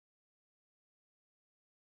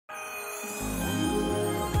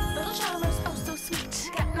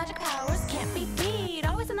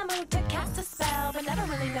but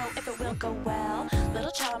never really know if it will go well.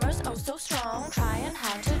 Little charmers, oh so strong, trying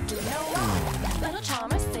hard to do no wrong. Little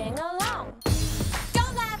charmers, sing along. Go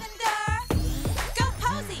lavender, go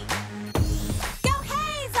posy, go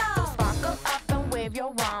hazel. So sparkle up and wave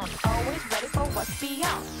your wand, always ready for what's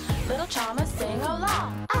beyond. Little charmers, sing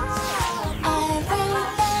along.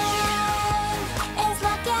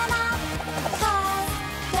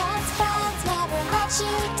 You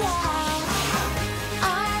down.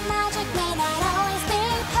 Our magic may not always be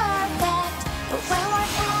perfect, but when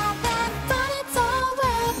we're having fun, it's all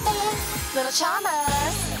worth it. Little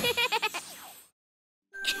charmers.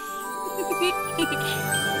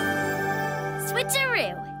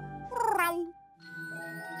 Switcheroo.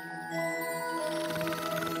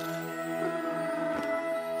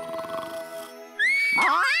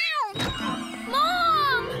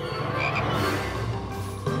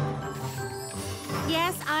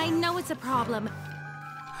 Yes, I know it's a problem.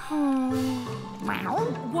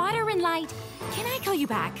 Water and light. Can I call you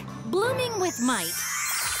back? Blooming with might.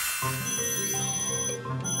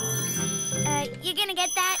 You gonna get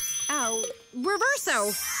that? Oh,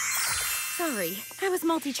 reverso. Sorry, I was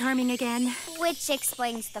multi-charming again. Which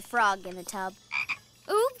explains the frog in the tub.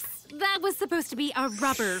 Oops, that was supposed to be a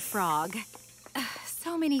rubber frog.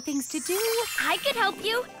 So many things to do. I could help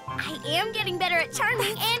you. I am getting better at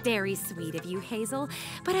charming and... Very sweet of you, Hazel.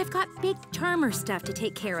 But I've got big charmer stuff to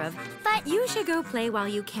take care of. But... You should go play while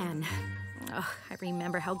you can. Oh, I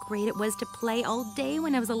remember how great it was to play all day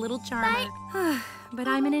when I was a little charmer. But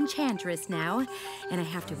I'm an enchantress now, and I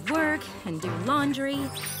have to work and do laundry.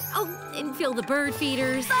 Oh, and fill the bird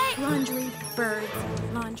feeders. But... Laundry, birds,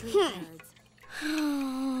 laundry, birds.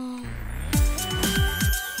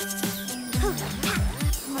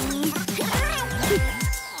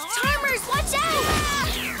 Charmers, watch out!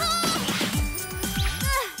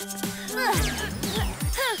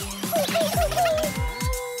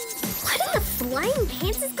 What in the flying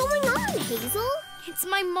pants is going on, Hazel? It's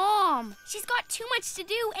my mom. She's got too much to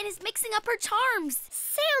do and is mixing up her charms.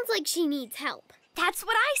 Sounds like she needs help. That's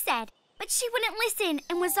what I said. But she wouldn't listen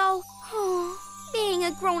and was all, oh, being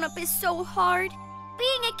a grown-up is so hard.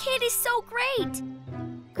 Being a kid is so great.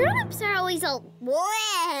 Grown-ups are always all,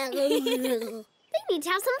 well. They need to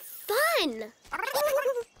have some fun.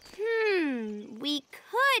 We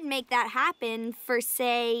could make that happen for,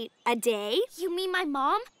 say, a day. You mean my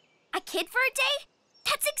mom? A kid for a day?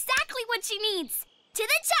 That's exactly what she needs. To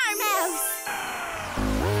the charm house.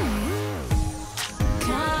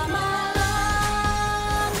 Come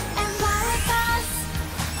along and fly with us.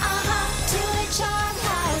 To the charm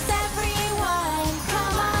house, everyone.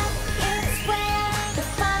 Come on, it's where the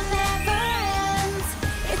fun never ends.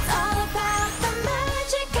 It's all about the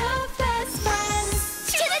magic of best friends.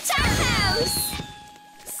 To the charm house.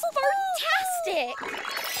 Fantastic.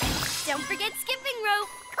 Don't forget skipping rope.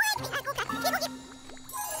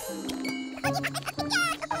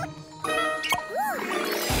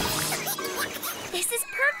 This is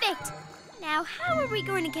perfect. Now, how are we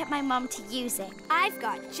going to get my mom to use it? I've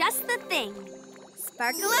got just the thing.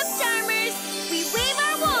 Sparkle up, charmers. We wave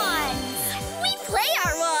our wands. We play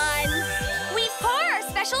our wands. We pour our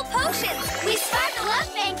special potions. We sparkle up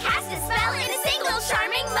and cast a spell in a single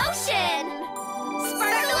charming motion.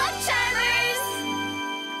 Sparkle up, charmers.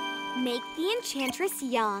 Make the Enchantress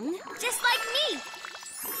young. Just like me.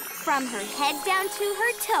 From her head down to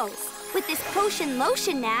her toes. With this potion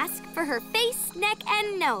lotion mask for her face, neck,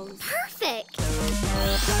 and nose. Perfect.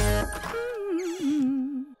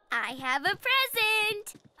 I have a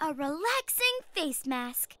present. A relaxing face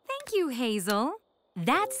mask. Thank you, Hazel.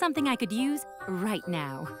 That's something I could use right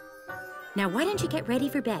now. Now, why don't you get ready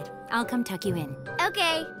for bed? I'll come tuck you in.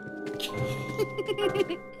 Okay.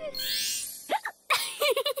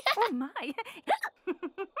 Oh, my.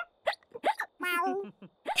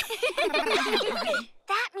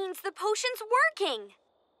 That means the potion's working.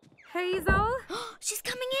 Hazel? She's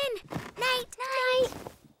coming in. Night, night.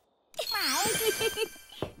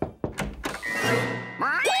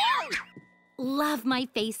 Love my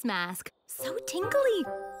face mask. So tingly.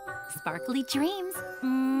 Sparkly dreams.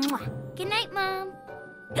 Mwah. Good night, Mom.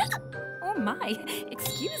 Oh, my.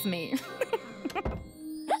 Excuse me.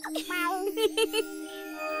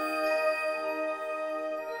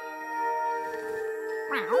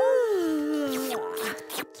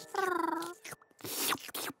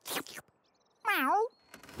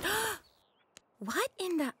 What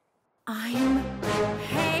in the... I'm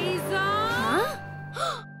Hazel?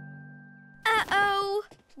 Huh? Uh-oh.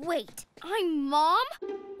 Wait, I'm Mom?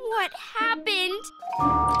 What happened?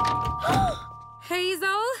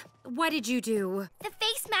 Hazel, what did you do? The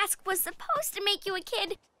face mask was supposed to make you a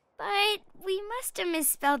kid, But we must have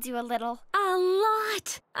misspelled you a little. A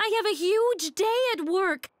lot. I have a huge day at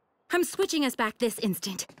work. I'm switching us back this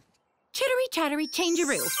instant. Chittery, chattery,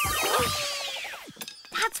 changeroo.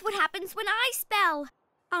 That's what happens when I spell.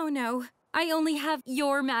 Oh no, I only have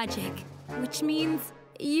your magic, which means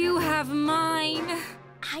you have mine.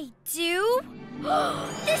 I do?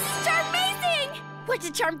 This is charmazing! What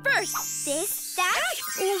to charm first? This, that?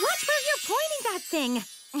 Watch where you're pointing that thing.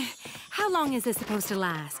 How long is this supposed to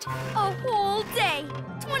last? A whole day.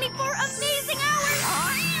 24 amazing hours.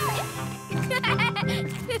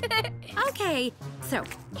 Okay, so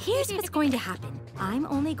here's what's going to happen. I'm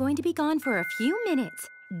only going to be gone for a few minutes.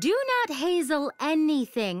 Do not Hazel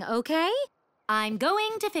anything, okay? I'm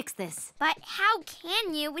going to fix this. But how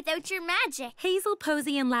can you without your magic? Hazel,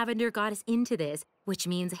 Posy, and Lavender got us into this, which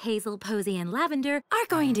means Hazel, Posy, and Lavender are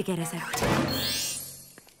going to get us out.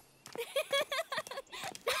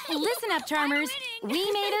 Listen up, Charmers.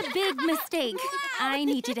 We made a big mistake. I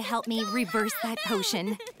need you to help me reverse that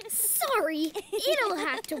potion. Sorry, it'll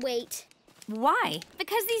have to wait. Why?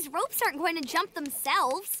 Because these ropes aren't going to jump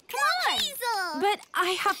themselves. Come on! Hazel! But I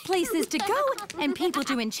have places to go and people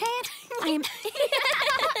to enchant. I am...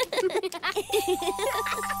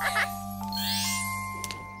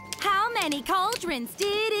 How many cauldrons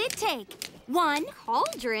did it take? 1.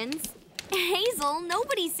 Cauldrons? Hazel,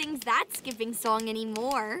 nobody sings that skipping song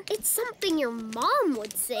anymore. It's something your mom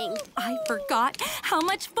would sing. I forgot how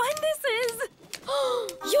much fun this is.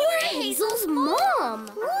 You're Hazel's mom!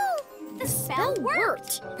 The spell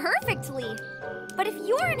worked perfectly. But if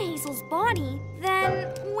you're in Hazel's body, then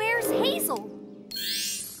where's Hazel?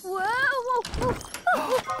 Whoa!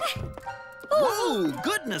 Whoa,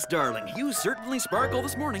 goodness, darling. You certainly sparkle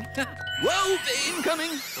this morning. Whoa,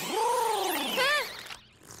 incoming.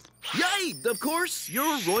 Yay, of course,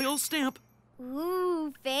 your royal stamp.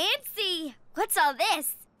 Ooh, fancy. What's all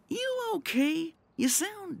this? You okay? You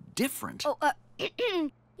sound different. Oh,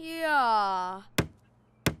 yeah.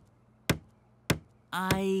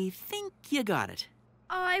 I think you got it.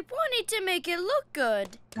 I wanted to make it look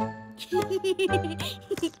good.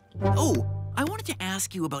 Oh, I wanted to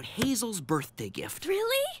ask you about Hazel's birthday gift.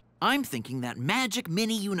 Really? I'm thinking that magic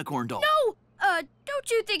mini unicorn doll. No! Don't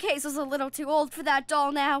you think Hazel's a little too old for that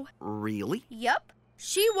doll now? Really? Yep.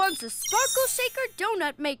 She wants a sparkle shaker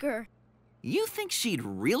donut maker. You think she'd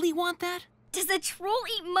really want that? Does a troll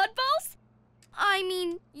eat mud balls? I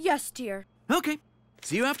mean, yes, dear. Okay.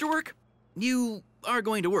 See you after work. You are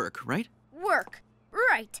going to work, right? Work.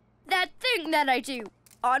 Right. That thing that I do.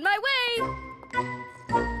 On my way.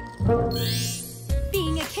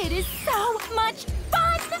 Being a kid is so much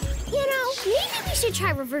fun! You know, maybe we should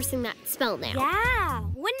try reversing that spell now. Yeah,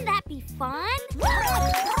 wouldn't that be fun?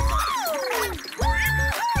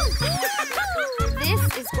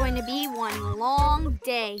 This is going to be one long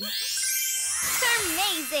day.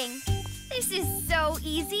 Amazing! This is so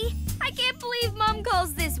easy. I can't believe Mom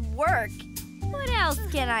calls this work. What else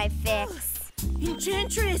can I fix?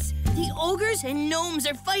 Enchantress, the ogres and gnomes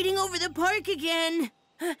are fighting over the park again.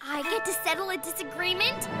 I get to settle a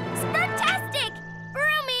disagreement? Sparktastic!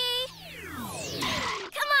 Broomy!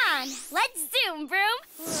 Come on, let's zoom, Broom.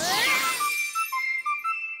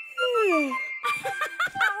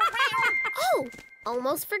 Oh,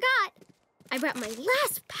 almost forgot. I brought my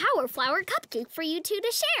last Power Flower cupcake for you two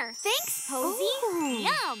to share. Thanks, Posy.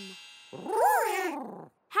 Yum.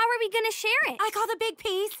 How are we gonna share it? I call the big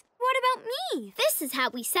piece. What about me? This is how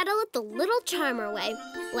we settle it the little charmer way.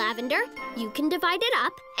 Lavender, you can divide it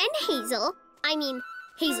up, and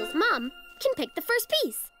Hazel's mom, can pick the first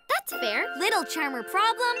piece. That's fair. Little charmer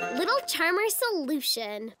problem. Little charmer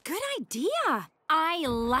solution. Good idea. I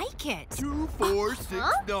like it. 2, 4, 6,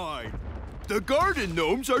 9. The garden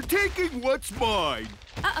gnomes are taking what's mine.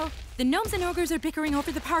 Uh-oh. The gnomes and ogres are bickering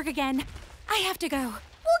over the park again. I have to go.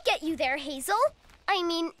 We'll get you there, Hazel.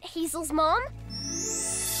 Hazel's mom.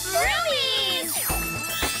 Broomies!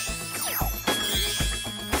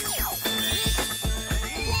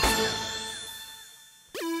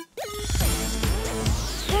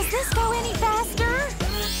 Does this go any faster?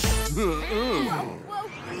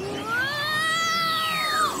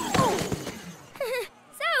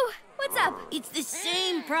 So, what's up? It's the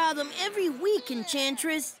same problem every week,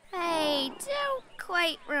 Enchantress. I don't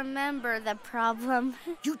quite remember the problem.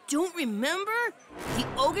 You don't remember? The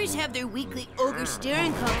ogres have their weekly ogre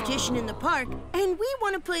staring competition in the park, and we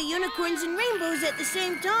want to play unicorns and rainbows at the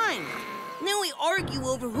same time. Then we argue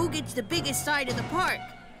over who gets the biggest side of the park.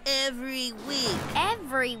 Every week.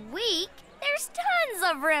 Every week? There's tons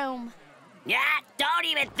of room. Yeah, don't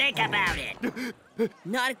even think about it.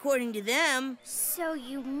 Not according to them. So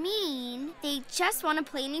you mean they just want to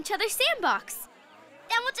play in each other's sandbox?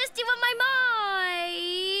 Then we'll just do what my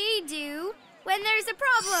mom do when there's a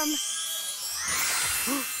problem.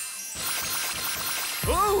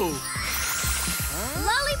 Oh!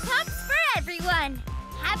 Lollipops for everyone.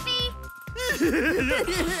 Happy? Good.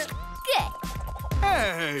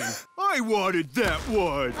 Hey! I wanted that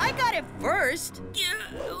one! I got it first.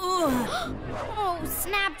 Oh,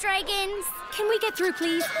 snapdragons. Can we get through,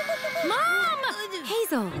 please? Mom!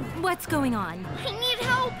 Hazel, what's going on? I need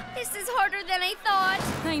help. This is harder than I thought.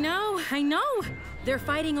 I know. They're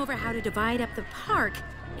fighting over how to divide up the park.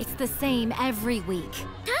 It's the same every week.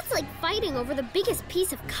 That's like fighting over the biggest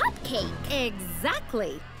piece of cupcake.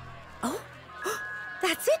 Exactly. Oh,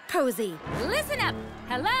 that's it, Posy. Listen up.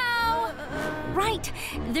 Hello? Right.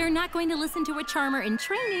 They're not going to listen to a charmer in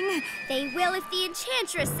training. They will if the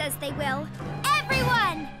Enchantress says they will.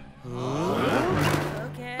 Everyone!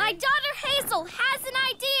 Okay. My daughter Hazel has an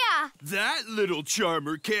idea. That little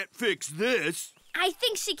charmer can't fix this. I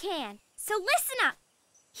think she can. So listen up.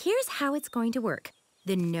 Here's how it's going to work.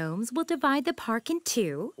 The gnomes will divide the park in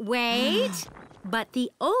two. Wait. But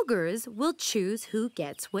the ogres will choose who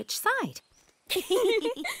gets which side.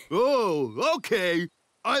 Oh, okay.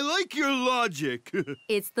 I like your logic.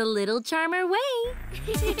 It's the little charmer way.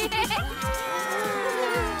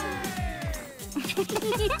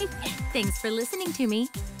 Thanks for listening to me,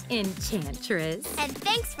 Enchantress. And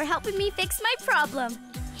thanks for helping me fix my problem,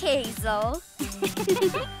 Hazel. I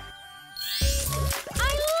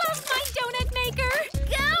love my donut maker.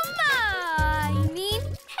 Come on! I mean,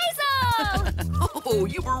 Hazel! Oh,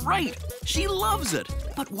 you were right. She loves it.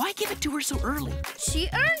 But why give it to her so early? She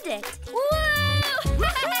earned it. Woo!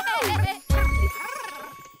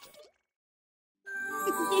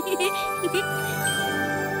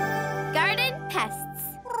 Garden pests.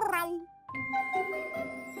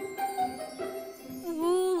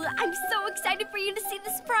 Ooh, I'm so excited for you to see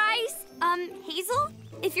the surprise. Hazel,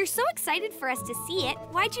 if you're so excited for us to see it,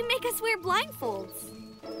 why'd you make us wear blindfolds?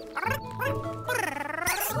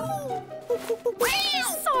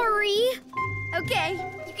 Sorry. Okay,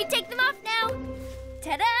 you can take them off now.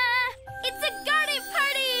 Ta-da! It's a garden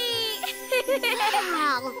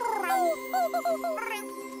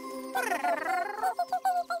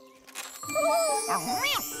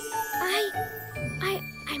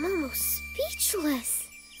I'm almost speechless.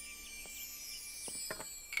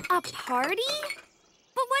 A party?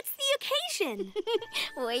 But what's the occasion?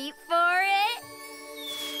 Wait for it.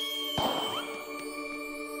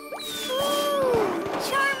 Ooh,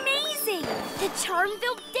 charmazing! The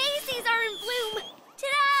Charmville daisies are in bloom.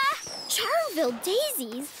 Ta-da! Charmville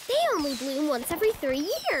daisies? They only bloom once every 3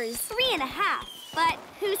 years. 3.5, but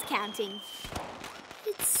who's counting?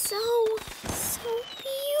 It's so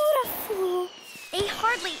beautiful. They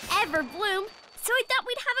hardly ever bloom, so I thought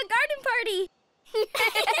we'd have a garden party.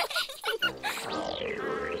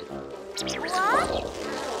 What?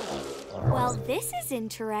 Well, this is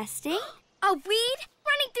interesting. A weed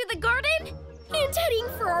running through the garden? And heading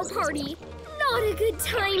for our party. Not a good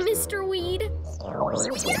time, Mr. Weed.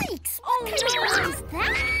 Yikes! Oh, What kind of weed is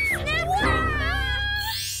that?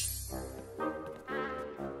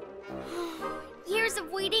 Years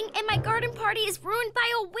of weeding and my garden party is ruined by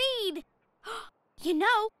a weed. You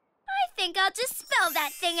know, I think I'll just spell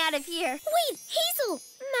that thing out of here. Wait, Hazel!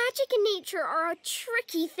 Magic and nature are a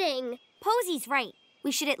tricky thing. Posy's right.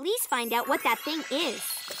 We should at least find out what that thing is.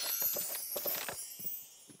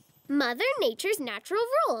 Mother Nature's natural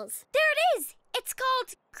rules. There it is. It's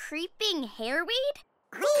called creeping hairweed.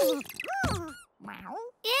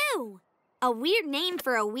 Ew! A weird name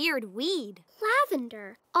for a weird weed.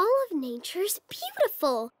 Lavender. All of nature's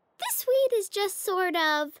beautiful. This weed is just sort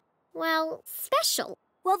of, well, special.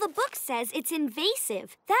 Well, the book says it's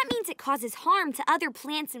invasive. That means it causes harm to other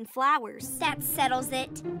plants and flowers. That settles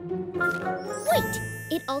it. Wait!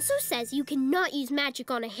 It also says you cannot use magic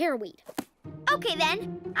on a hairweed. Okay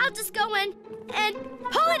then, I'll just go in and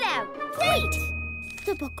pull it out. Wait!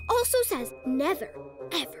 The book also says never,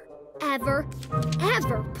 ever, ever,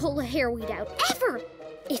 ever pull a hairweed out. Ever!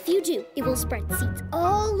 If you do, it will spread seeds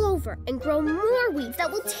all over and grow more weeds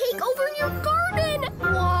that will take over your garden!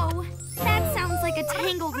 Whoa! That sounds like a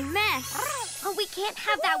tangled mess. Oh, we can't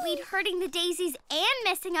have that weed hurting the daisies and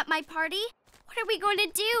messing up my party. What are we going to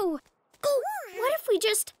do? Oh, what if we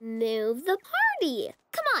just move the party?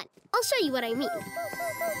 Come on, I'll show you what I mean.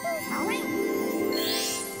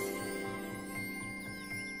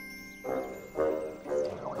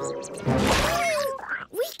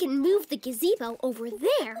 We can move the gazebo over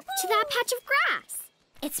there to that patch of grass.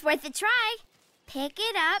 It's worth a try. Pick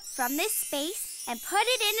it up from this space and put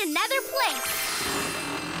it in another place.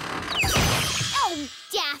 Oh, silly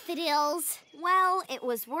daffodils. Well, it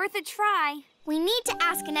was worth a try. We need to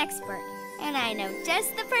ask an expert, and I know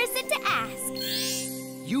just the person to ask.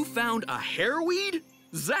 You found a hairweed?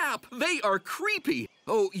 Zap, they are creepy.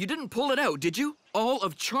 Oh, you didn't pull it out, did you? All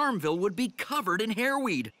of Charmville would be covered in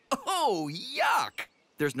hairweed. Oh, yuck!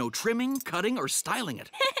 There's no trimming, cutting, or styling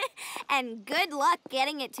it. And good luck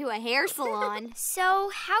getting it to a hair salon.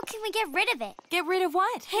 So, how can we get rid of it? Get rid of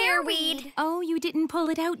what? Hairweed. Oh, you didn't pull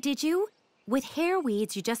it out, did you? With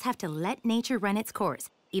hairweeds, you just have to let nature run its course.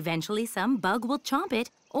 Eventually, some bug will chomp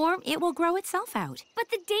it, or it will grow itself out. But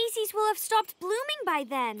the daisies will have stopped blooming by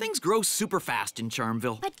then. Things grow super fast in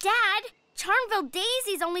Charmville. But, Dad, Charmville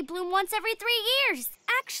daisies only bloom once every 3 years.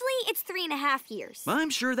 Actually, it's 3.5 years. I'm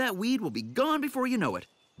sure that weed will be gone before you know it.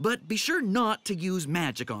 But be sure not to use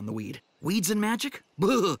magic on the weed. Weeds and magic?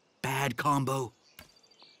 Ugh, bad combo.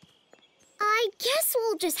 I guess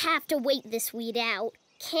we'll just have to wait this weed out.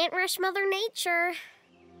 Can't rush Mother Nature.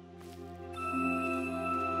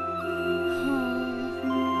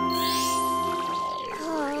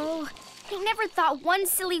 Oh, I never thought one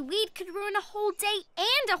silly weed could ruin a whole day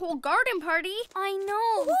and a whole garden party. I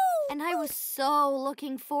know. Woo! And I was so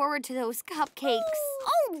looking forward to those cupcakes.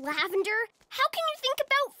 Oh, Lavender, how can you think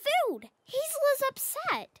about food? Hazel is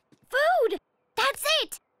upset. Food! That's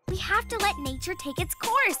it! We have to let nature take its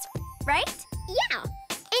course, right? Yeah,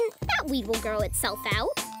 and that weed will grow itself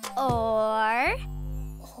out. Or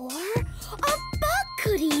a bug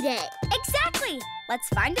could eat it. Exactly! Let's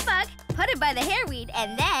find a bug, put it by the hairweed,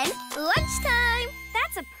 and then lunchtime!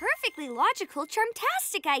 That's a perfectly logical,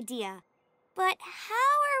 charmtastic idea. But how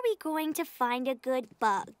are we going to find a good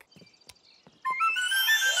bug?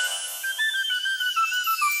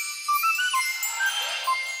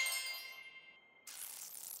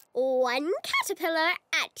 One caterpillar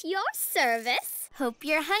at your service. Hope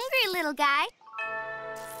you're hungry, little guy.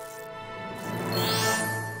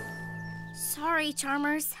 Sorry,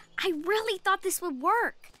 Charmers. I really thought this would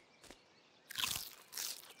work.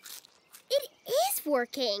 It is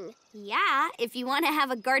working. Yeah, if you want to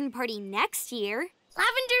have a garden party next year.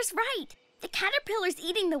 Lavender's right. The caterpillar's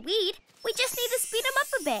eating the weed. We just need to speed him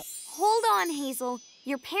up a bit. Hold on, Hazel.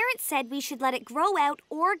 Your parents said we should let it grow out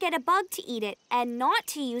or get a bug to eat it, and not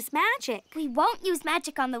to use magic. We won't use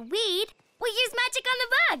magic on the weed. We'll use magic on the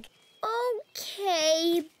bug.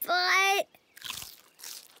 Okay, but...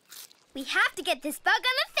 we have to get this bug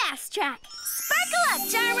on the fast track. Sparkle up,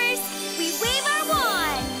 Charmers! We wave our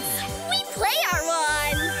wands. We play our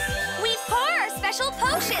wands. We pour our special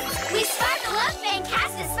potions. We sparkle up and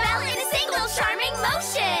cast a spell in a single charming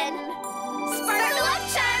motion. Sparkle up,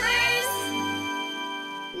 Charmers!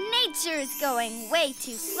 Nature's going way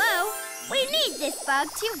too slow. We need this bug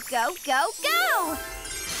to go, go, go!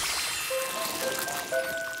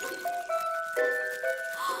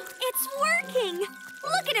 It's working!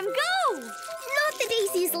 Look at him go! Not the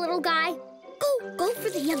daisies, little guy. Go for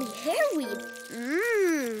the yummy hairweed.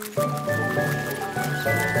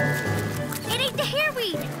 It ate the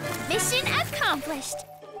hairweed. Mission accomplished.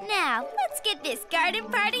 Now, let's get this garden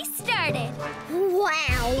party started.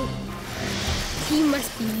 Wow. He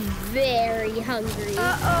must be very hungry.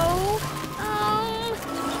 Uh-oh.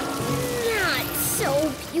 Not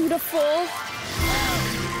so beautiful.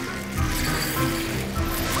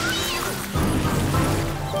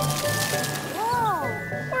 Whoa.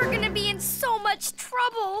 We're gonna be in so much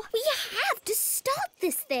trouble. We have to stop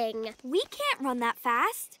this thing. We can't run that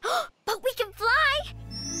fast. But we can fly.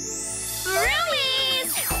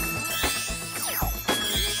 Ruies!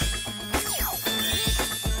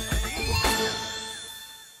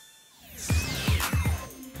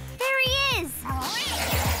 There he is!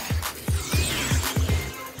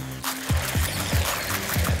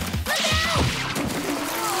 Look out!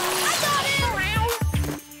 I got him!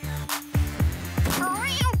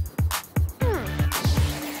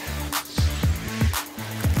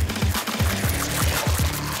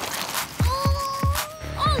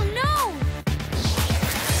 Oh no!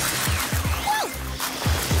 Whoa!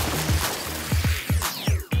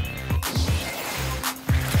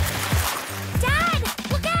 Dad,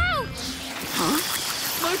 look out! Huh?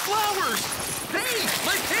 My flowers! Hey,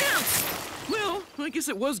 my pants! Well, I guess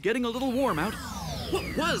it was getting a little warm out. What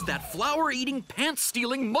was that flower-eating,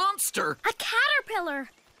 pants-stealing monster? A caterpillar.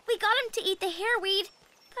 We got him to eat the hairweed,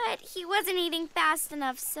 but he wasn't eating fast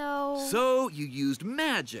enough, so... So you used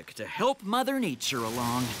magic to help Mother Nature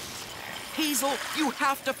along. Hazel, you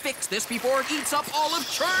have to fix this before it eats up all of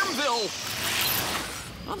Charmville!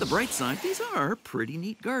 On the bright side, these are pretty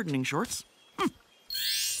neat gardening shorts.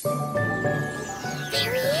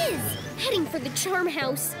 There he is, heading for the charm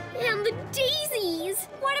house and the daisies.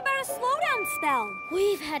 What about a slowdown spell?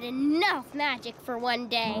 We've had enough magic for one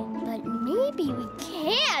day, but maybe we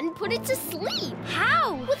can put it to sleep.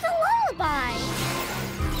 How? With a lullaby.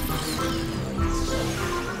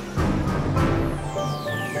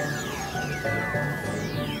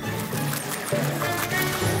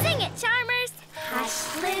 Sing it, Charmers!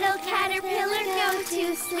 Hush, little caterpillar, go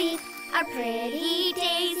to sleep. Our pretty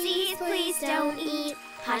daisies, please don't eat.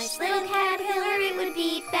 Hush, little caterpillar, it would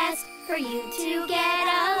be best for you to get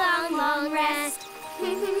a long, long rest. We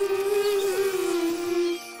did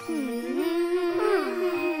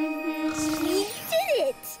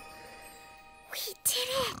it! We did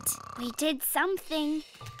it! We did something.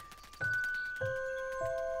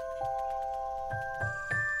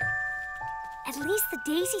 At least the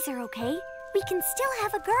daisies are okay. We can still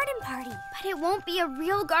have a garden party. But it won't be a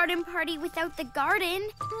real garden party without the garden.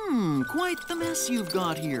 Quite the mess you've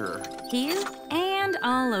got here. Here and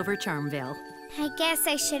all over Charmville. I guess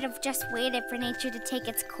I should have just waited for nature to take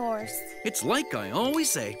its course. It's like I always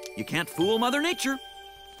say, you can't fool Mother Nature.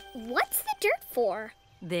 What's the dirt for?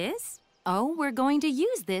 This? Oh, we're going to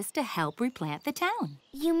use this to help replant the town.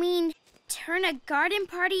 You mean turn a garden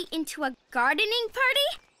party into a gardening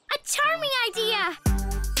party? A charming idea!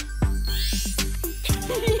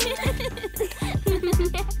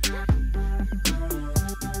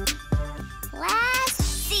 Last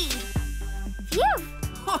seed. Phew!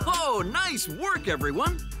 Oh, nice work,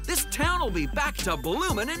 everyone. This town will be back to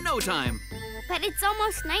bloomin' in no time. But it's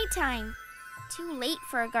almost nighttime. Too late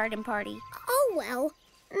for a garden party. Oh, well.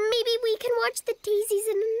 Maybe we can watch the daisies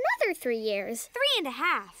in another 3 years. 3.5.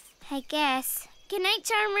 I guess. Good night,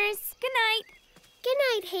 Charmers. Good night. Good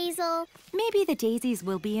night, Hazel. Maybe the daisies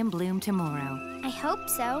will be in bloom tomorrow. I hope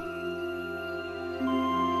so.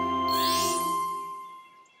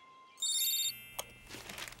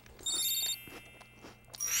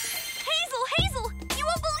 Hazel! You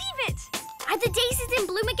won't believe it! Are the daisies in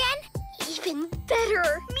bloom again? Even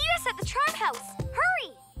better. Meet us at the charm house.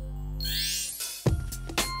 Hurry!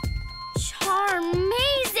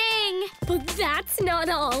 Charmazing! But that's not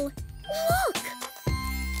all. Look!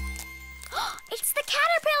 It's the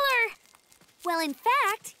caterpillar! Well, in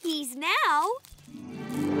fact, he's now...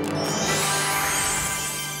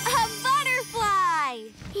 a butterfly!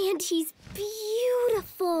 And he's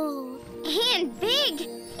beautiful. And big!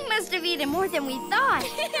 He must have eaten more than we thought.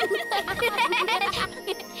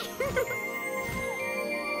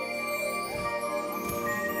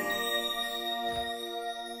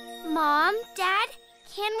 Mom, Dad,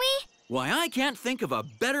 can we? Why, I can't think of a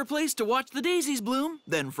better place to watch the daisies bloom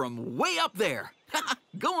than from way up there.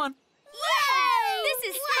 Go on. Yay! This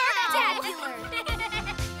is spectacular!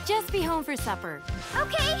 Just be home for supper.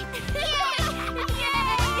 Okay. Yay!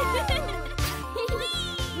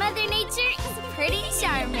 Mother Nature is pretty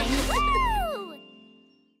charming.